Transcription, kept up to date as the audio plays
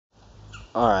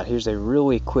Alright, here's a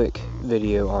really quick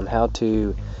video on how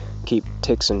to keep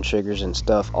ticks and chiggers and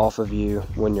stuff off of you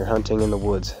when you're hunting in the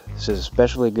woods. This is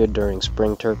especially good during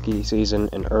spring turkey season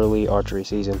and early archery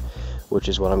season, which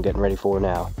is what I'm getting ready for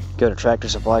now. Go to Tractor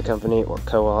Supply Company or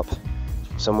Co-op,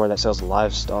 somewhere that sells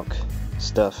livestock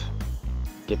stuff.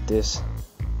 Get this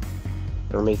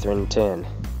permethrin 10.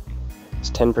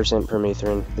 It's 10%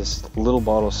 permethrin. This little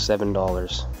bottle is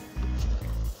 $7.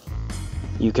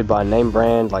 You could buy name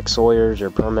brand like Sawyer's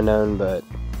or Permanone, but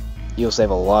you'll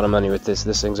save a lot of money with this.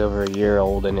 This thing's over a year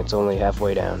old and it's only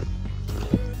halfway down.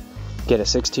 Get a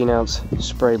 16-ounce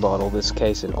spray bottle, this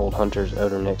case in Old Hunter's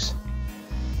Odor Mix.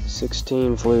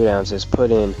 16 fluid ounces. Put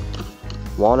in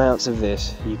 1 ounce of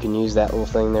this. You can use that little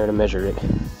thing there to measure it.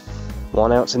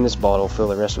 1 ounce in this bottle, fill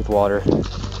the rest with water,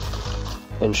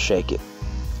 and shake it.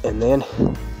 And then,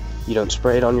 you don't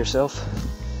spray it on yourself,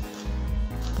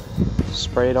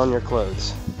 spray it on your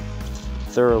clothes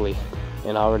thoroughly.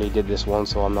 And I already did this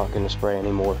once, so I'm not going to spray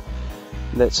anymore.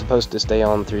 That's supposed to stay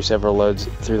on through several loads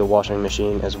through the washing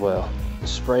machine as well.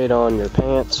 Spray it on your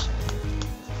pants,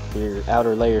 your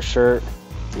outer layer shirt,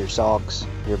 your socks,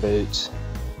 your boots.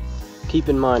 Keep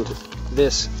in mind,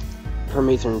 this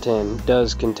permethrin 10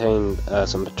 does contain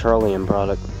some petroleum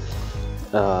product.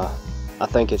 I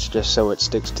think it's just so it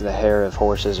sticks to the hair of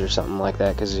horses or something like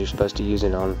that, because you're supposed to use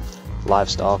it on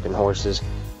livestock and horses.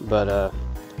 But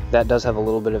that does have a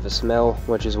little bit of a smell,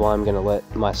 which is why I'm going to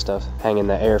let my stuff hang in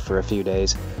the air for a few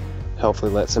days.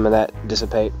 Hopefully let some of that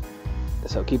dissipate.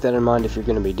 So keep that in mind if you're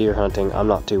going to be deer hunting. I'm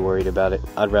not too worried about it.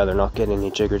 I'd rather not get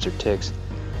any chiggers or ticks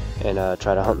and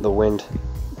try to hunt the wind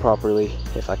properly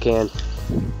if I can.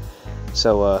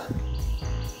 So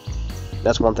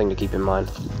that's one thing to keep in mind.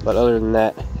 But other than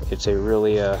that, it's a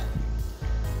really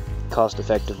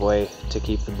cost-effective way to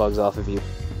keep the bugs off of you.